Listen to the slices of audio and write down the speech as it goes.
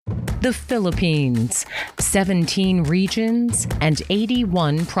The Philippines, 17 regions and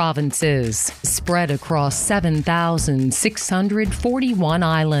 81 provinces, spread across 7,641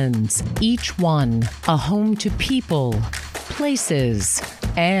 islands, each one a home to people, places,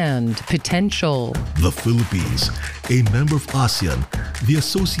 and potential. The Philippines, a member of ASEAN, the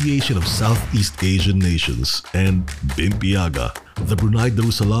Association of Southeast Asian Nations, and BIMPIAGA, the Brunei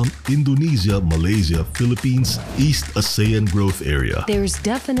Darussalam, Indonesia, Malaysia, Philippines, East ASEAN Growth Area. There's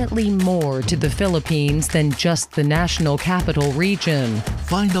definitely more to the Philippines than just the National Capital Region.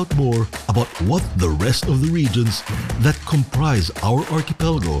 Find out more about what the rest of the regions that comprise our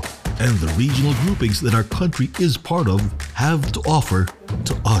archipelago and the regional groupings that our country is part of have to offer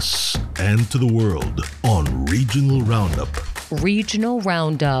to us and to the world on Regional Roundup. Regional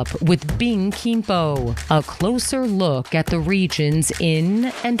Roundup with Bing Kimpo. A closer look at the regions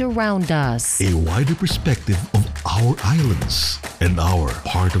in and around us. A wider perspective of our islands and our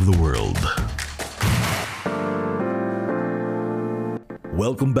part of the world.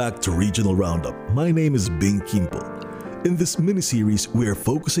 Welcome back to Regional Roundup. My name is Bing Kimpo. In this mini-series, we are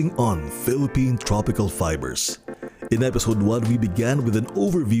focusing on Philippine tropical fibers. In episode 1, we began with an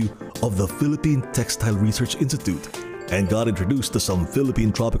overview of the Philippine Textile Research Institute and got introduced to some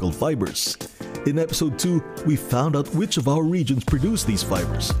Philippine tropical fibers. In episode 2, we found out which of our regions produce these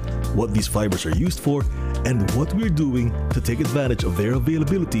fibers, what these fibers are used for, and what we're doing to take advantage of their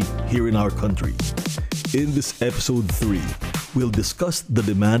availability here in our country. In this episode 3, we'll discuss the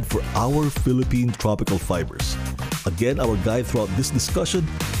demand for our Philippine tropical fibers. Again, our guide throughout this discussion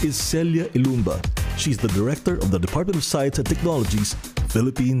is Celia Ilumba. She's the director of the Department of Science and Technology's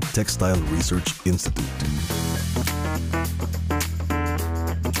Philippine Textile Research Institute.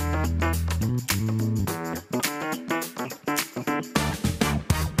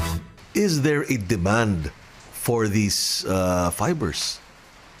 Is there a demand for these fibers?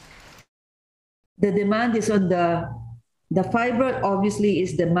 The demand is on the fiber obviously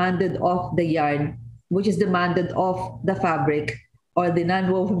is demanded of the yarn, which is demanded of the fabric or the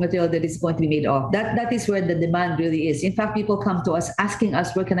non-woven material that is going to be made of. That is where the demand really is. In fact, people come to us asking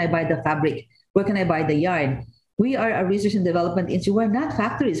us, where can I buy the fabric? Where can I buy the yarn? We are a research and development institute. We're not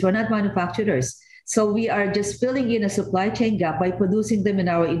factories. We're not manufacturers. So we are just filling in a supply chain gap by producing them in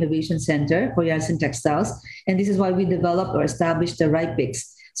our innovation center for yarns and textiles. And this is why we developed or established the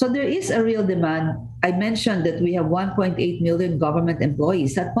RIPEX. So there is a real demand. I mentioned that we have 1.8 million government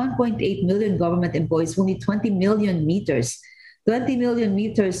employees. That 1.8 million government employees will need 20 million meters. 20 million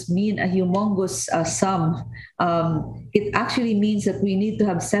meters mean a humongous sum. It actually means that we need to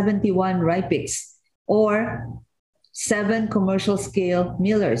have 71 RIPEX or 7 commercial scale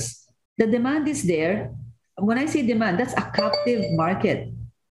millers. The demand is there. When I say demand, that's a captive market.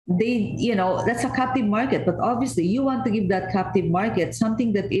 That's a captive market, but obviously you want to give that captive market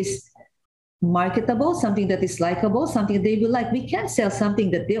something that is marketable, something that is likable, something they will like. We can't sell something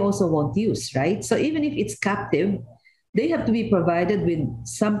that they also won't use, right? So even if it's captive, they have to be provided with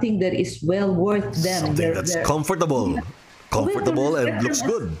something that is well worth them. Something that's comfortable and looks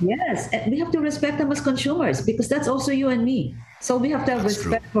good. Yes, and we have to respect them as consumers because that's also you and me. So we have to have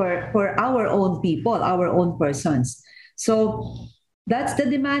respect for our own people, our own persons. So that's the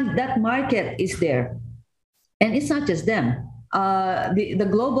demand. That market is there. And it's not just them. The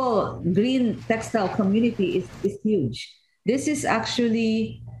global green textile community is huge. This is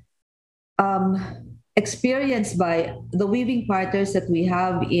actually experienced by the weaving partners that we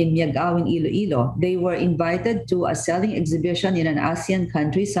have in Miagao in Iloilo. They were invited to a selling exhibition in an ASEAN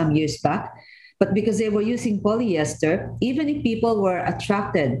country some years back. But because they were using polyester, even if people were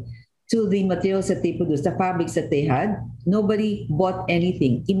attracted to the materials that they produced, the fabrics that they had, nobody bought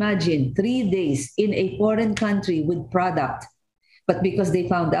anything. Imagine 3 days in a foreign country with product. But because they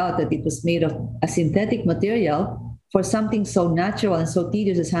found out that it was made of a synthetic material for something so natural and so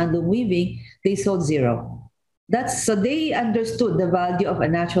tedious as handloom weaving, they sold zero. So they understood the value of a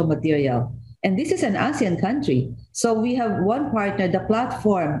natural material. And this is an ASEAN country. So we have one partner, the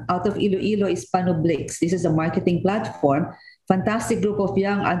platform out of Iloilo is Panublix. This is a marketing platform. Fantastic group of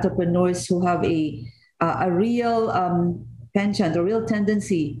young entrepreneurs who have a real penchant, a real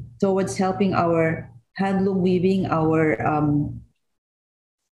tendency towards helping our handloom weaving, our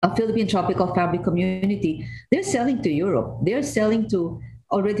Philippine tropical fabric community. They're selling to Europe. They're selling to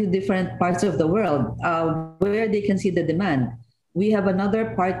already different parts of the world where they can see the demand. We have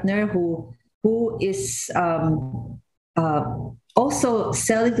another partner who is also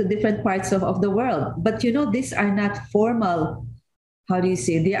selling to different parts of the world. But these are not formal,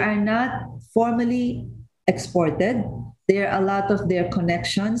 they are not formally exported. There are a lot of their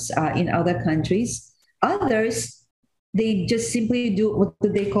connections in other countries. Others they just simply do, what do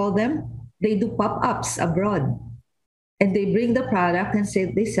they call them? They do pop-ups abroad, and they bring the product and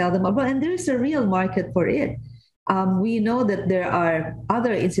say they sell them abroad, and there is a real market for it. We know that there are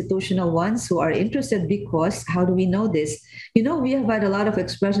other institutional ones who are interested, because how do we know this? We have had a lot of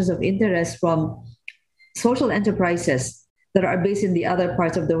expressions of interest from social enterprises that are based in the other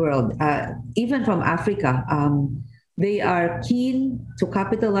parts of the world, even from Africa. They are keen to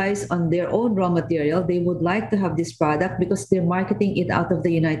capitalize on their own raw material. They would like to have this product because they're marketing it out of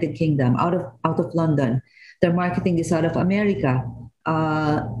the United Kingdom, out of London. They're marketing this out of America.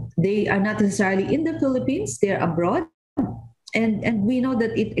 They are not necessarily in the Philippines; they're abroad, and we know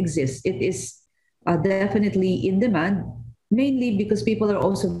that it exists. It is definitely in demand, mainly because people are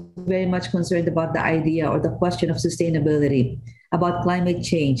also very much concerned about the idea or the question of sustainability, about climate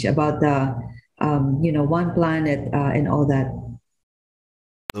change, about the one planet, and all that.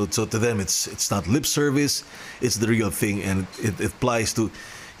 So to them, it's not lip service; it's the real thing, and it applies to,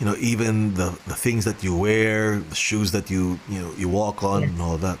 even the things that you wear, the shoes that you walk on, and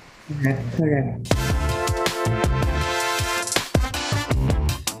all that. Correct. Correct.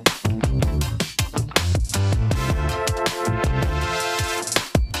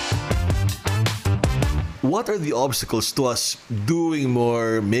 What are the obstacles to us doing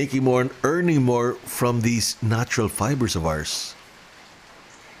more, making more, and earning more from these natural fibers of ours?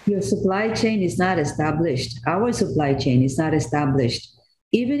 Your supply chain is not established. Our supply chain is not established.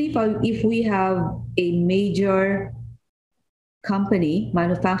 Even if we have a major company,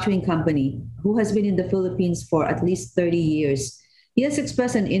 manufacturing company, who has been in the Philippines for at least 30 years, he has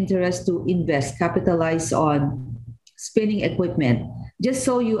expressed an interest to invest, capitalize on spinning equipment. Just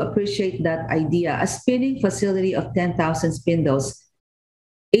so you appreciate that idea, a spinning facility of 10,000 spindles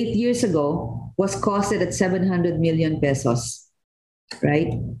 8 years ago was costed at 700 million pesos,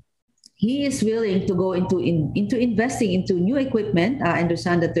 right? He is willing to go into investing into new equipment. I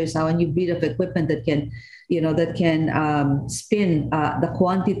understand that there's now a new breed of equipment that can, spin the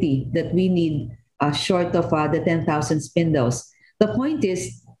quantity that we need, short of the 10,000 spindles. The point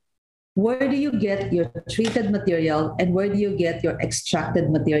is, where do you get your treated material and where do you get your extracted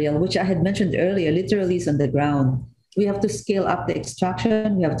material, which I had mentioned earlier, literally is on the ground. We have to scale up the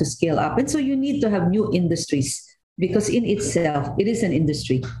extraction, we have to scale up. And so you need to have new industries, because in itself, it is an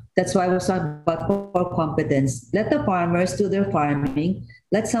industry. That's why I was talking about core competence. Let the farmers do their farming,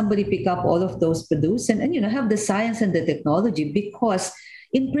 let somebody pick up all of those produce, and have the science and the technology, because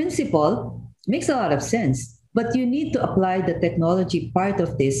in principle, it makes a lot of sense. But you need to apply the technology part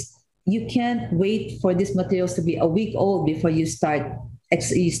of this. You can't wait for these materials to be a week old before you start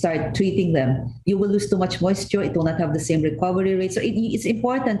treating them. You will lose too much moisture. It will not have the same recovery rate. So it's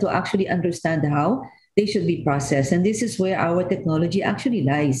important to actually understand how they should be processed. And this is where our technology actually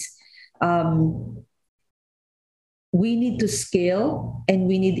lies. We need to scale, and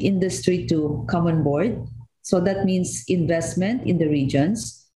we need industry to come on board. So that means investment in the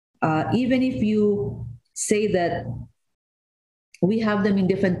regions. Even if you say that we have them in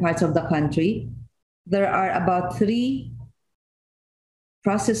different parts of the country, there are about 3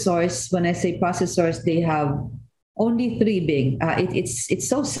 processors. When I say processors, they have only 3 big. It's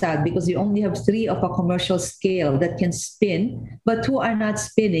so sad, because you only have 3 of a commercial scale that can spin, but who are not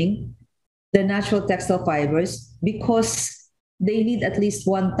spinning the natural textile fibers, because they need at least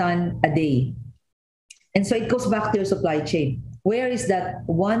 1 ton a day. And so it goes back to your supply chain. Where is that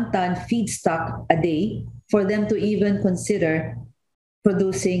 1 ton feedstock a day for them to even consider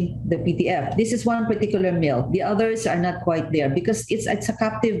producing the PTF? This is one particular mill. The others are not quite there, because it's a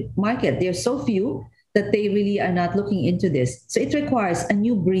captive market. There are so few that they really are not looking into this. So it requires a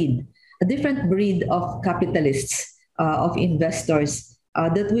new breed, a different breed of capitalists, of investors,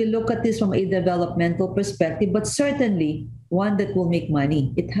 that will look at this from a developmental perspective, but certainly one that will make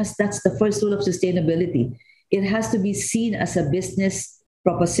money. That's the first rule of sustainability. It has to be seen as a business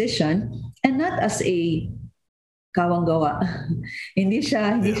proposition and not as a kawanggawa. hindi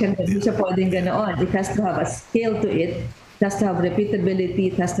siya pwedeng ganoon. It has to have a scale to it. It has to have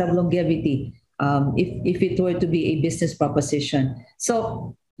repeatability. It has to have longevity. If it were to be a business proposition.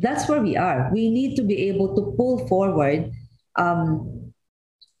 So that's where we are. We need to be able to pull forward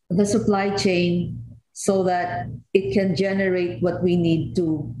the supply chain so that it can generate what we need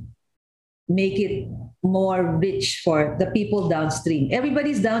to make it more rich for the people downstream.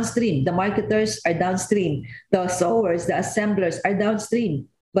 Everybody's downstream. The marketers are downstream. The sewers, the assemblers are downstream.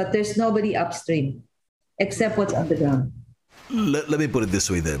 But there's nobody upstream except what's on the ground. Let me put it this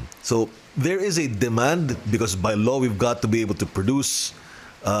way then. So there is a demand, because by law we've got to be able to produce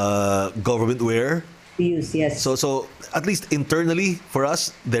government wear. Use, yes. So at least internally for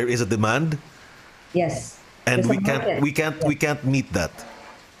us, there is a demand. Yes. And There's a market. we can't meet that.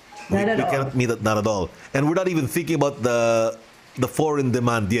 Not at We all. cannot meet that, not at all. And we're not even thinking about the foreign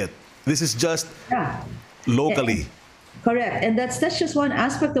demand yet. This is just Yeah. locally. Correct. And that's just one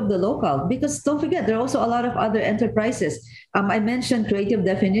aspect of the local, because don't forget, there are also a lot of other enterprises. I mentioned creative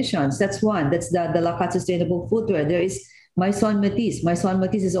definitions. That's one. That's the Lakat Sustainable Footwear. There is Maison Matisse. Maison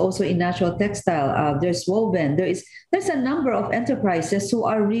Matisse is also in natural textile. There's Woven. There's a number of enterprises who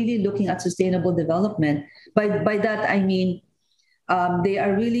are really looking at sustainable development. By that, I mean they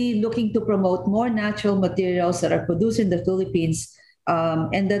are really looking to promote more natural materials that are produced in the Philippines,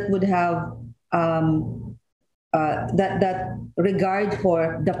 and that would have that regard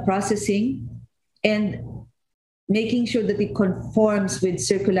for the processing and making sure that it conforms with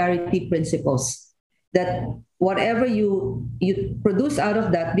circularity principles. That whatever you produce out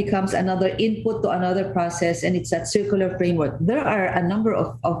of that becomes another input to another process, and it's that circular framework. There are a number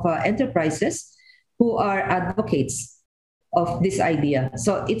of enterprises who are advocates of this idea.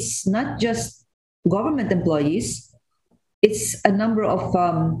 So it's not just government employees, it's a number of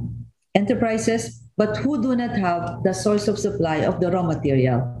enterprises, but who do not have the source of supply of the raw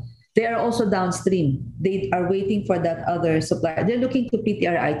material. They are also downstream. They are waiting for that other supplier. They're looking to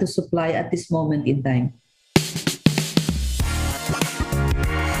PTRI to supply at this moment in time.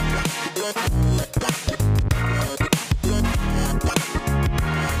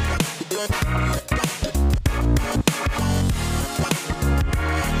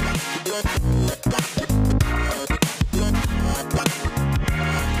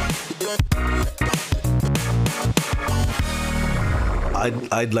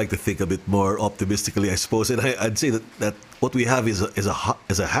 I'd like to think a bit more optimistically, I suppose, and I'd say that what we have is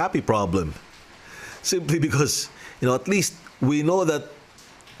a happy problem, simply because at least we know that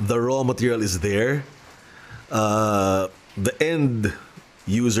the raw material is there, the end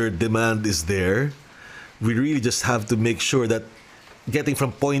user demand is there. We really just have to make sure that getting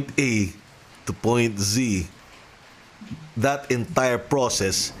from point A to point Z, that entire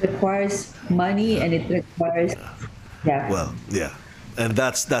process Requires money, and it requires, yeah. well, yeah. And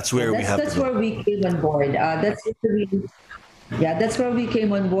that's where we have That's to go. where we came on board. That's where we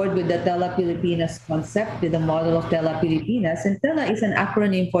came on board with the Tela Pilipinas concept, with the model of Tela Pilipinas. And Tela is an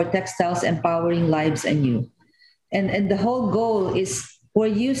acronym for Textiles Empowering Lives Anew. And the whole goal is we're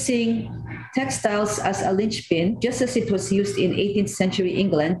using textiles as a linchpin, just as it was used in 18th century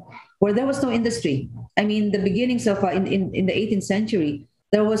England, where there was no industry. I mean, the beginnings of in the 18th century,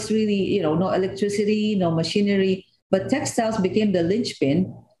 there was really no electricity, no machinery. But textiles became the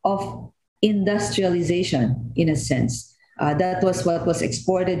linchpin of industrialization, in a sense. That was what was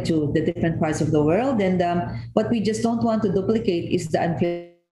exported to the different parts of the world. And what we just don't want to duplicate is the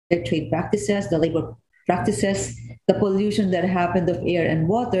unfair trade practices, the labor practices, the pollution that happened of air and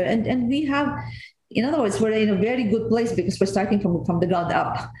water. And we have, in other words, we're in a very good place because we're starting from the ground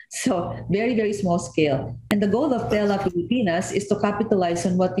up. So very, very small scale. And the goal of Tela Pilipinas is to capitalize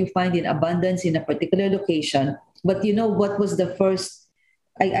on what you find in abundance in a particular location. But what was the first?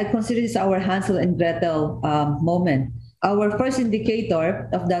 I consider this our Hansel and Gretel moment. Our first indicator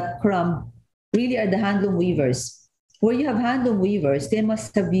of that crumb really are the handloom weavers. Where you have handloom weavers, they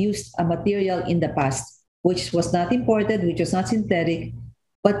must have used a material in the past, which was not imported, which was not synthetic.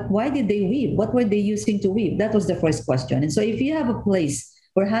 But why did they weave? What were they using to weave? That was the first question. And so if you have a place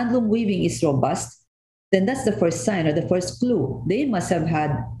where handloom weaving is robust, then that's the first sign or the first clue. They must have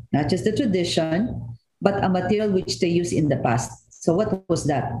had not just the tradition, but a material which they used in the past. So what was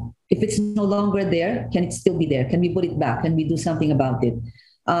that? If it's no longer there, can it still be there? Can we put it back? Can we do something about it?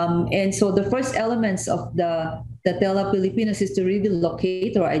 And so the first elements of the Tela Pilipinas is to really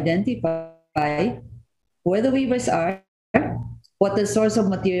locate or identify where the weavers are, what the source of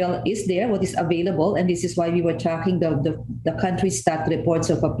material is there, what is available. And this is why we were tracking the country stat reports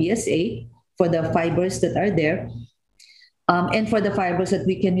of a PSA for the fibers that are there, and for the fibers that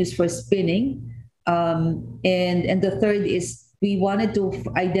we can use for spinning. And the third is we wanted to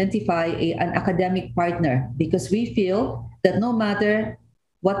identify an academic partner, because we feel that no matter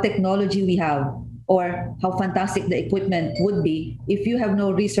what technology we have or how fantastic the equipment would be, if you have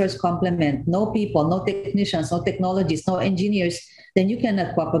no resource complement, no people, no technicians, no technologies, no engineers, then you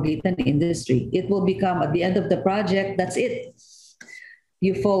cannot propagate an industry. It will become, at the end of the project, that's it.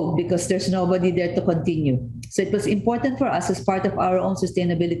 You fold because there's nobody there to continue. So it was important for us, as part of our own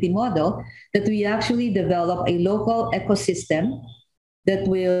sustainability model, that we actually develop a local ecosystem that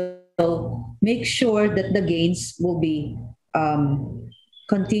will make sure that the gains will be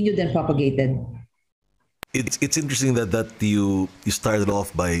continued and propagated. It's interesting that you started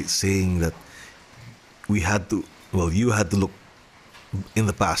off by saying that you had to look in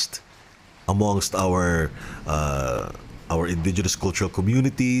the past amongst our indigenous cultural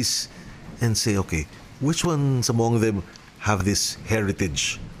communities and say, okay, which ones among them have this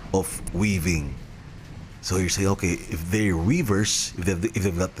heritage of weaving? So you say, okay, if they're weavers, if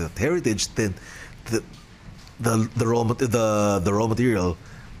they've got that heritage, then the the raw material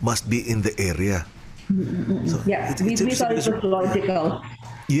must be in the area. So Yeah, it's we interesting thought it because was logical.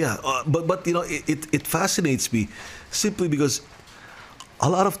 yeah, but you know it fascinates me simply because a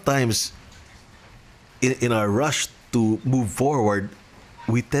lot of times in our rush to move forward,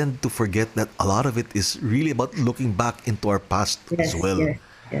 we tend to forget that a lot of it is really about looking back into our past as Yes, well. yes,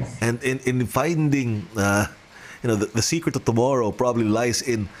 yes. And in finding, the secret of tomorrow probably lies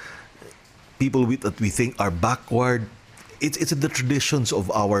in people that we think are backward. It's in the traditions of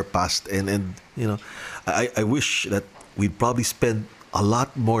our past, and I wish that we'd probably spend a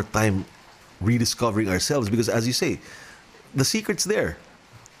lot more time rediscovering ourselves because, as you say, the secret's there.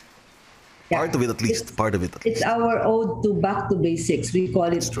 Yeah. Part of it, at It's, least. Part of it, at it's least. our ode to back to basics. We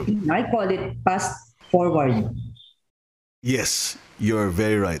call It's it, true. I call it past forward. Yes, you're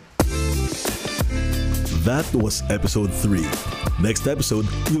very right. That was episode 3. Next episode,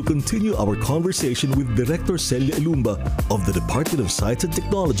 we'll continue our conversation with Director Celia Ilumba of the Department of Science and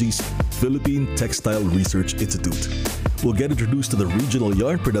Technology's Philippine Textile Research Institute. We'll get introduced to the Regional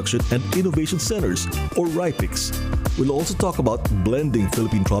Yarn Production and Innovation Centers, or RIPICs. We'll also talk about blending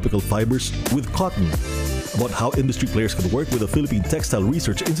Philippine tropical fibers with cotton, about how industry players can work with the Philippine Textile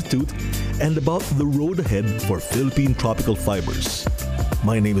Research Institute, and about the road ahead for Philippine tropical fibers.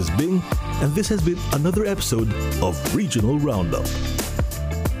 My name is Bing, and this has been another episode of Regional Roundup.